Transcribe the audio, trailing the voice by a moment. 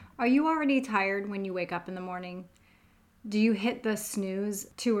Are you already tired when you wake up in the morning? Do you hit the snooze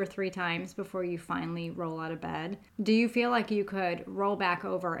 2 or 3 times before you finally roll out of bed? Do you feel like you could roll back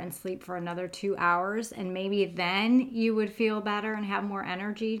over and sleep for another 2 hours and maybe then you would feel better and have more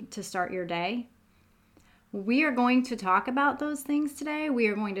energy to start your day? We are going to talk about those things today. We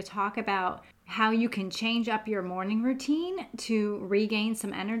are going to talk about how you can change up your morning routine to regain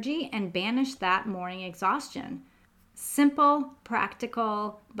some energy and banish that morning exhaustion. Simple,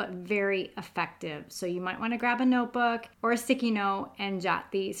 practical, but very effective. So you might want to grab a notebook or a sticky note and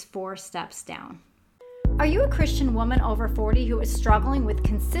jot these 4 steps down. Are you a Christian woman over 40 who is struggling with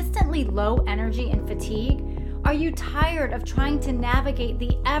consistently low energy and fatigue? Are you tired of trying to navigate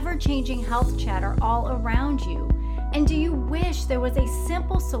the ever-changing health chatter all around you? And do you wish there was a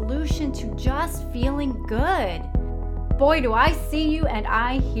simple solution to just feeling good? Boy, do I see you and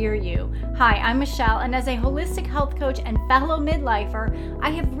I hear you. Hi, I'm Michelle, and as a holistic health coach and fellow midlifer, I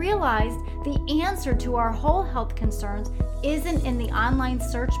have realized the answer to our whole health concerns isn't in the online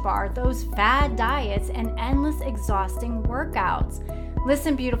search bar, those fad diets and endless exhausting workouts.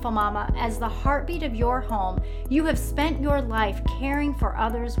 Listen, beautiful mama, as the heartbeat of your home, you have spent your life caring for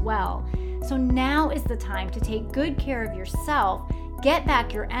others well. So now is the time to take good care of yourself, get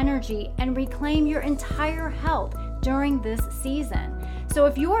back your energy, and reclaim your entire health during this season. So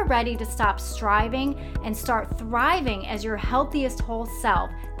if you are ready to stop striving and start thriving as your healthiest whole self,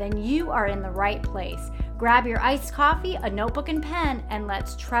 then you are in the right place. Grab your iced coffee, a notebook and pen, and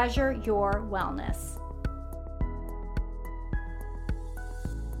let's treasure your wellness.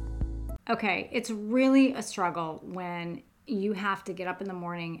 Okay, it's really a struggle when you have to get up in the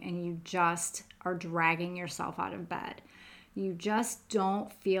morning and you just are dragging yourself out of bed. You just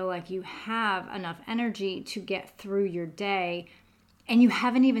don't feel like you have enough energy to get through your day and you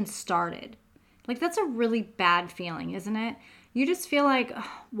haven't even started. Like, that's a really bad feeling, isn't it? You just feel like,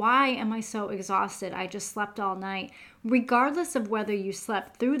 why am I so exhausted? I just slept all night. Regardless of whether you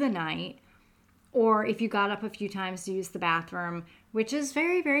slept through the night or if you got up a few times to use the bathroom, which is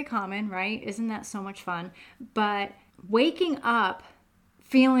very, very common, right? Isn't that so much fun? But waking up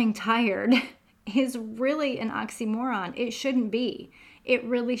feeling tired is really an oxymoron. It shouldn't be. It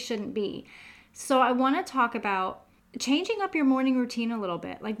really shouldn't be. So I want to talk about changing up your morning routine a little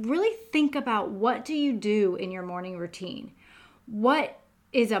bit. Like, really think about, what do you do in your morning routine? What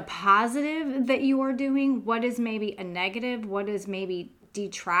is a positive that you are doing? What is maybe a negative? What is maybe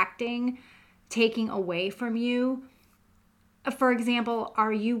detracting, taking away from you? For example,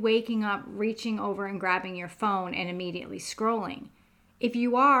 are you waking up, reaching over and grabbing your phone and immediately scrolling? If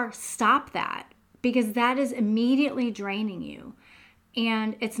you are, stop that, because that is immediately draining you.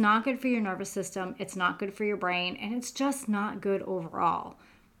 And it's not good for your nervous system, it's not good for your brain, and it's just not good overall.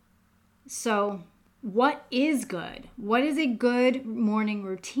 So what is good? What is a good morning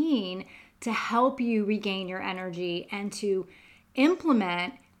routine to help you regain your energy and to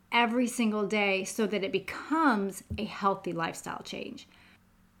implement every single day so that it becomes a healthy lifestyle change?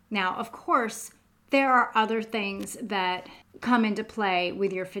 Now, of course, there are other things that come into play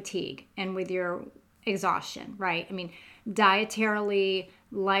with your fatigue and with your exhaustion, right? I mean, dietarily,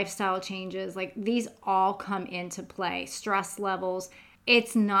 lifestyle changes, like, these all come into play. Stress levels.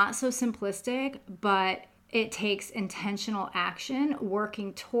 It's not so simplistic, but it takes intentional action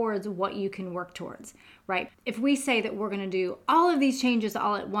working towards what you can work towards, right? If we say that we're going to do all of these changes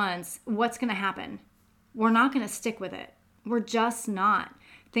all at once, what's going to happen? We're not going to stick with it. We're just not.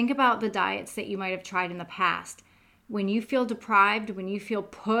 Think about the diets that you might have tried in the past. When you feel deprived, when you feel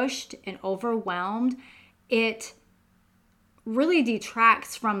pushed and overwhelmed, it really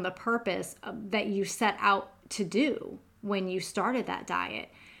detracts from the purpose that you set out to do when you started that diet.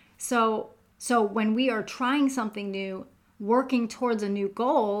 So when we are trying something new, working towards a new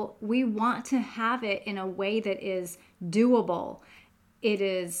goal, we want to have it in a way that is doable. It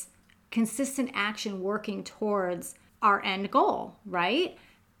is consistent action working towards our end goal, right?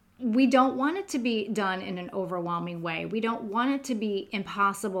 We don't want it to be done in an overwhelming way. We don't want it to be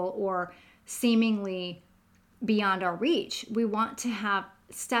impossible or seemingly beyond our reach. We want to have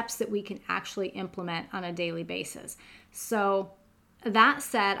steps that we can actually implement on a daily basis. So that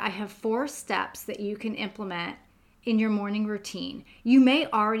said, I have 4 steps that you can implement in your morning routine. You may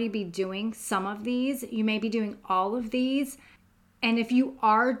already be doing some of these. You may be doing all of these. And if you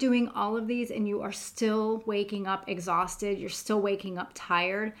are doing all of these and you are still waking up exhausted, you're still waking up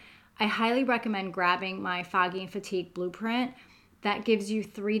tired, I highly recommend grabbing my Foggy and Fatigue Blueprint. That gives you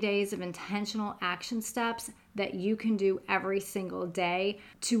 3 days of intentional action steps that you can do every single day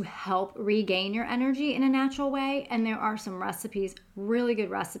to help regain your energy in a natural way. And there are some recipes, really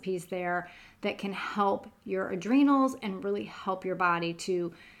good recipes there, that can help your adrenals and really help your body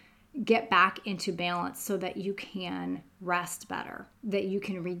to get back into balance so that you can rest better, that you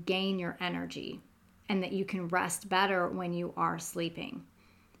can regain your energy, and that you can rest better when you are sleeping.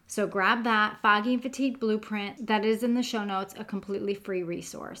 So grab that Foggy and Fatigued Blueprint that is in the show notes, a completely free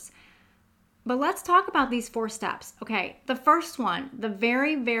resource. But let's talk about these 4 steps. Okay, the first one, the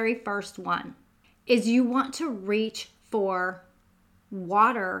very, very first one, is you want to reach for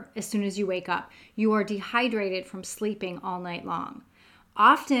water as soon as you wake up. You are dehydrated from sleeping all night long.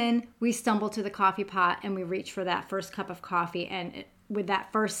 Often we stumble to the coffee pot and we reach for that first cup of coffee, and with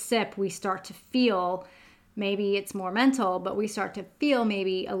that first sip we start to feel, maybe it's more mental, but we start to feel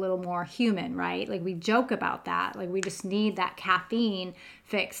maybe a little more human, right? Like we joke about that, like we just need that caffeine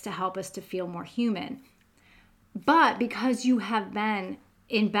fix to help us to feel more human. But because you have been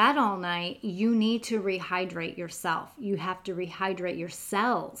in bed all night, you need to rehydrate yourself. You have to rehydrate your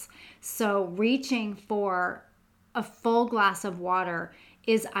cells. So reaching for a full glass of water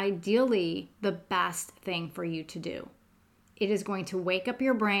is ideally the best thing for you to do. It is going to wake up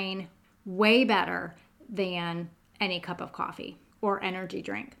your brain way better than any cup of coffee or energy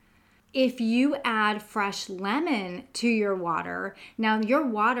drink. If you add fresh lemon to your water, now your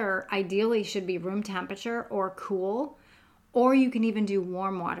water ideally should be room temperature or cool, or you can even do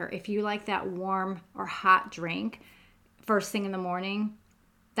warm water. If you like that warm or hot drink first thing in the morning,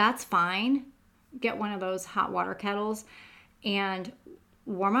 that's fine. Get one of those hot water kettles and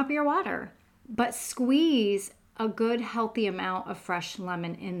warm up your water. But squeeze a good healthy amount of fresh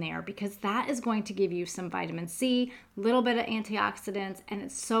lemon in there, because that is going to give you some vitamin C, a little bit of antioxidants, and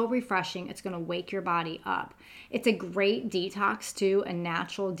it's so refreshing. It's going to wake your body up. It's a great detox too, a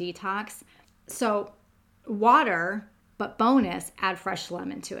natural detox. So water, but bonus, add fresh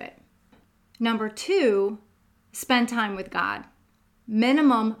lemon to it. Number 2, spend time with God.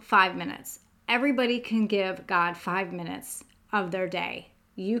 Minimum 5 minutes. Everybody can give God 5 minutes of their day.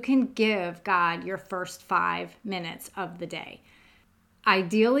 You can give God your first 5 minutes of the day.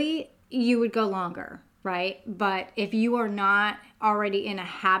 Ideally, you would go longer, right? But if you are not already in a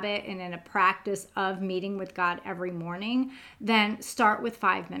habit and in a practice of meeting with God every morning, then start with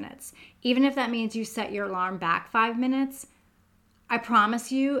 5 minutes. Even if that means you set your alarm back 5 minutes, I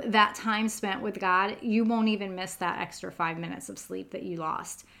promise you that time spent with God, you won't even miss that extra 5 minutes of sleep that you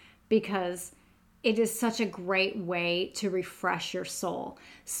lost, because it is such a great way to refresh your soul.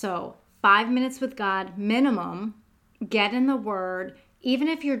 So 5 minutes with God minimum, get in the Word. Even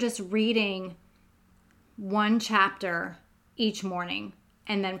if you're just reading one chapter each morning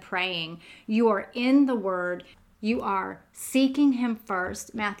and then praying, you are in the Word. You are seeking Him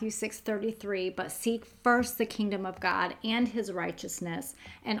first, Matthew 6:33, but seek first the kingdom of God and His righteousness,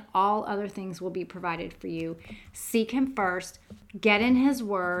 and all other things will be provided for you. Seek Him first, get in His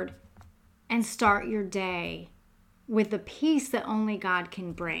Word, and start your day with the peace that only God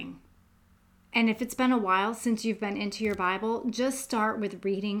can bring. And if it's been a while since you've been into your Bible, just start with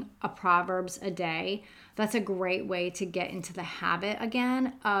reading a Proverbs a day. That's a great way to get into the habit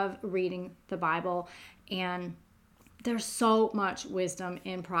again of reading the Bible. And there's so much wisdom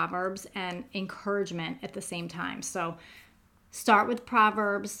in Proverbs and encouragement at the same time. So start with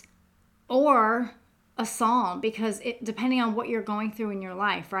Proverbs or a psalm, because depending on what you're going through in your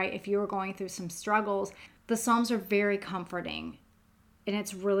life, right? If you're going through some struggles, the Psalms are very comforting, and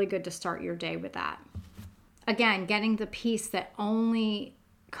it's really good to start your day with that. Again, getting the peace that only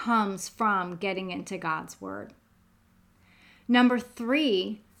comes from getting into God's Word. Number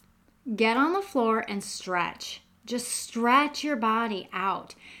 3, get on the floor and stretch. Just stretch your body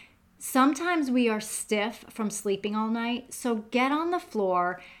out. Sometimes we are stiff from sleeping all night, so get on the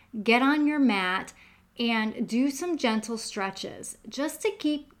floor, get on your mat, and do some gentle stretches just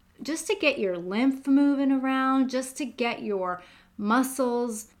to get your lymph moving around, just to get your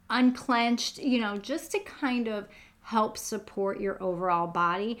muscles unclenched, just to kind of help support your overall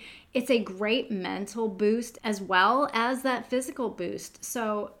body. It's a great mental boost as well as that physical boost.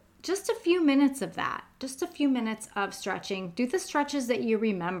 So just a few minutes of that, just a few minutes of stretching. Do the stretches that you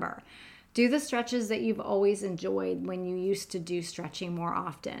remember. Do the stretches that you've always enjoyed when you used to do stretching more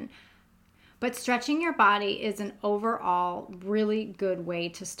often. But stretching your body is an overall really good way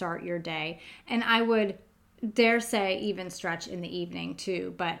to start your day. And I would dare say even stretch in the evening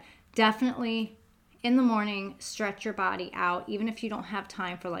too. But definitely in the morning, stretch your body out. Even if you don't have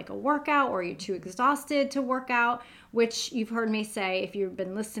time for like a workout or you're too exhausted to work out, which you've heard me say if you've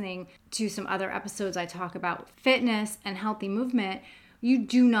been listening to some other episodes, I talk about fitness and healthy movement. You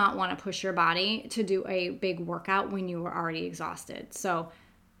do not want to push your body to do a big workout when you are already exhausted. So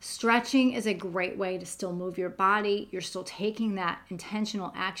stretching is a great way to still move your body. You're still taking that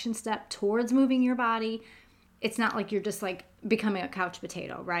intentional action step towards moving your body. it's not like you're just like becoming a couch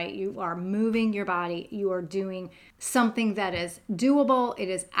potato, right? You are moving your body. You are doing something that is doable, it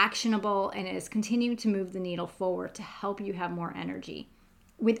is actionable, and it is continuing to move the needle forward to help you have more energy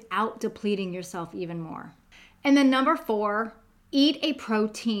without depleting yourself even more. And then number 4, eat a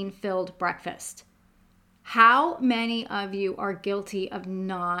protein-filled breakfast. How many of you are guilty of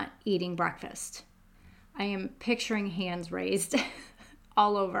not eating breakfast? I am picturing hands raised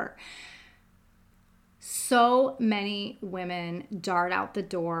all over. So many women dart out the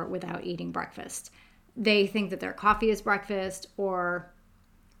door without eating breakfast. They think that their coffee is breakfast, or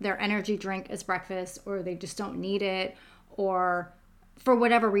their energy drink is breakfast, or they just don't need it, or for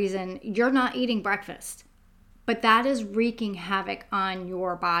whatever reason, you're not eating breakfast. But that is wreaking havoc on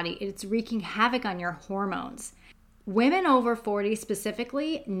your body. It's wreaking havoc on your hormones. Women over 40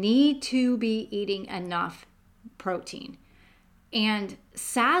 specifically need to be eating enough protein. And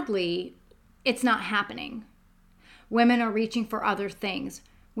sadly, it's not happening. Women are reaching for other things.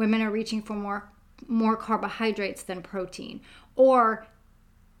 Women are reaching for more carbohydrates than protein, or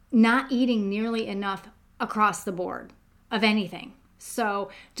not eating nearly enough across the board of anything. So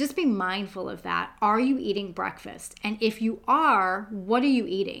just be mindful of that. Are you eating breakfast? And if you are, what are you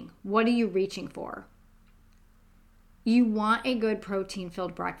eating? What are you reaching for? You want a good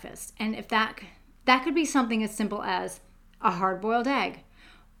protein-filled breakfast. And if that could be something as simple as a hard-boiled egg,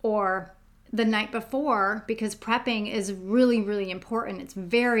 or the night before, because prepping is really, really important. It's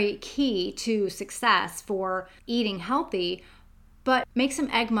very key to success for eating healthy, but make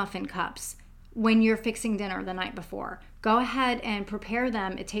some egg muffin cups when you're fixing dinner the night before. Go ahead and prepare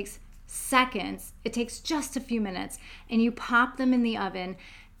them. It takes seconds. It takes just a few minutes, and you pop them in the oven,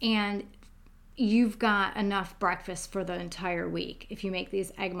 and you've got enough breakfast for the entire week if you make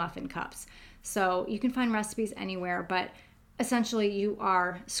these egg muffin cups. So you can find recipes anywhere, but essentially you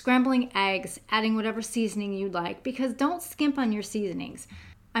are scrambling eggs, adding whatever seasoning you'd like, because don't skimp on your seasonings.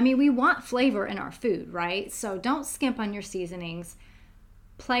 I mean, we want flavor in our food, right? So don't skimp on your seasonings.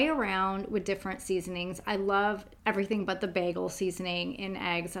 Play around with different seasonings. I love everything but the bagel seasoning in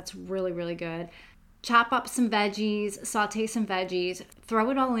eggs. That's really, really good. Chop up some veggies, saute some veggies,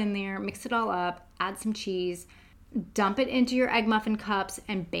 throw it all in there, mix it all up, add some cheese, dump it into your egg muffin cups,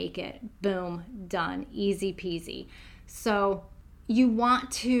 and bake it. Boom, done. Easy peasy. So you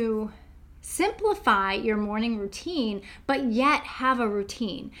want to simplify your morning routine, but yet have a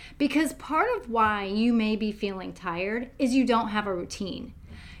routine. Because part of why you may be feeling tired is you don't have a routine.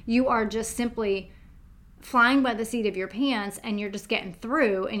 You are just simply flying by the seat of your pants, and you're just getting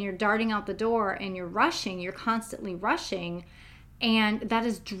through, and you're darting out the door, and you're rushing. You're constantly rushing, and that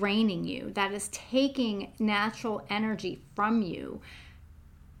is draining you. That is taking natural energy from you.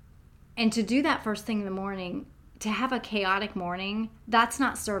 And to do that first thing in the morning, to have a chaotic morning, that's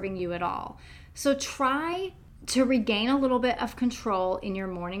not serving you at all. So try to regain a little bit of control in your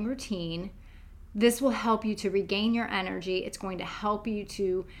morning routine. This will help you to regain your energy. It's going to help you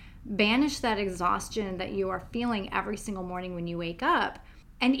to banish that exhaustion that you are feeling every single morning when you wake up.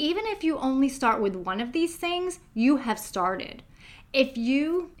 And even if you only start with one of these things, you have started. If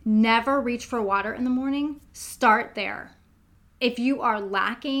you never reach for water in the morning, start there. If you are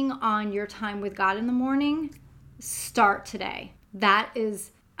lacking on your time with God in the morning, start today. That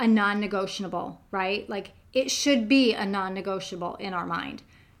is a non-negotiable, right? Like, it should be a non-negotiable in our mind.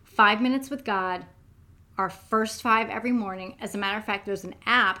 5 minutes with God, our first 5 every morning. As a matter of fact, there's an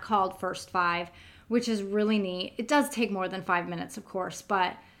app called First 5, which is really neat. It does take more than 5 minutes, of course,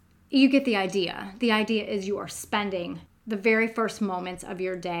 but you get the idea. The idea is you are spending the very first moments of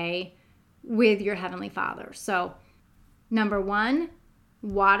your day with your Heavenly Father. So, number 1,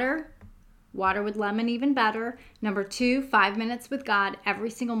 water. Water with lemon, even better. Number 2, 5 minutes with God every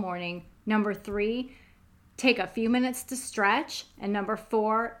single morning. Number 3, take a few minutes to stretch. And number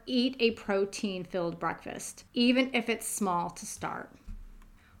 4, eat a protein-filled breakfast, even if it's small to start.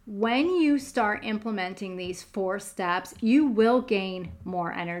 When you start implementing these 4 steps, you will gain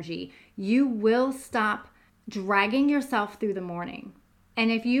more energy. You will stop dragging yourself through the morning. And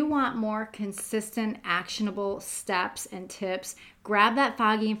if you want more consistent, actionable steps and tips, grab that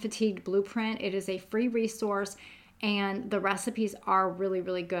Foggy and Fatigued Blueprint. It is a free resource, and the recipes are really,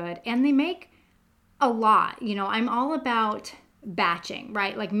 really good. And they make a lot. You know, I'm all about batching,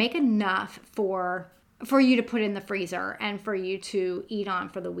 right? Like, make enough for you to put in the freezer and for you to eat on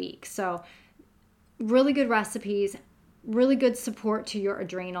for the week. So really good recipes, really good support to your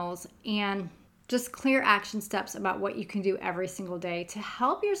adrenals, and just clear action steps about what you can do every single day to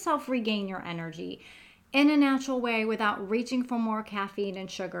help yourself regain your energy in a natural way without reaching for more caffeine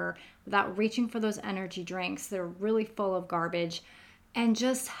and sugar, without reaching for those energy drinks. They're really full of garbage, and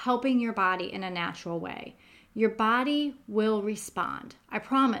just helping your body in a natural way. your body will respond. I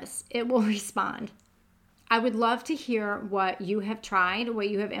promise it will respond. I would love to hear what you have tried, what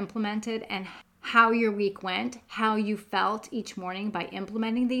you have implemented, and how your week went, how you felt each morning by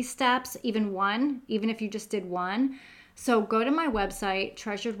implementing these steps, even if you just did one. So go to my website,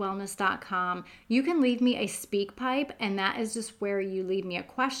 treasuredwellness.com. You can leave me a speak pipe, and that is just where you leave me a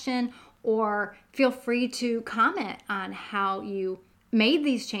question, or feel free to comment on how you made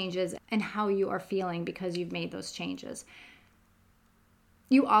these changes and how you are feeling because you've made those changes.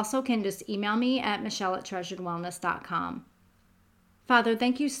 You also can just email me at michelle@treasuredwellness.com. Father,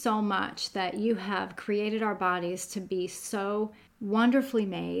 thank you so much that you have created our bodies to be so wonderfully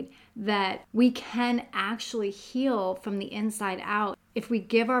made that we can actually heal from the inside out if we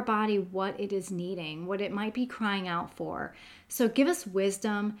give our body what it is needing, what it might be crying out for. So give us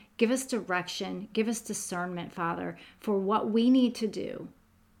wisdom, give us direction, give us discernment, Father, for what we need to do.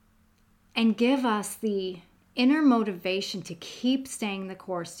 And give us the inner motivation to keep staying the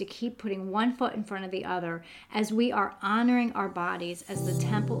course, to keep putting one foot in front of the other as we are honoring our bodies as the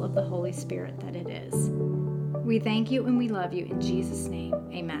temple of the Holy Spirit that it is. We thank you and we love you. In Jesus' name,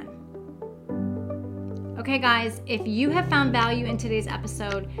 amen. Okay, guys, if you have found value in today's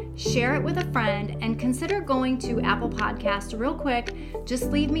episode, share it with a friend and consider going to Apple Podcasts real quick.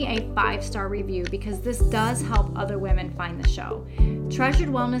 Just leave me a 5-star review because this does help other women find the show. Treasured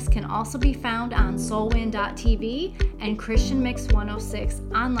Wellness can also be found on soulwind.tv and Christian Mix 106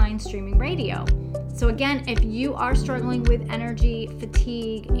 online streaming radio. So again, if you are struggling with energy,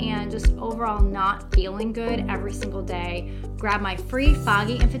 fatigue, and just overall not feeling good every single day, grab my free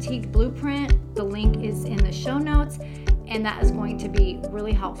Foggy and Fatigued Blueprint. The link is in the show notes, and that is going to be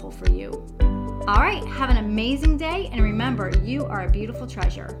really helpful for you. All right, have an amazing day, and remember, you are a beautiful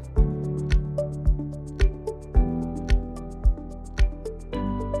treasure.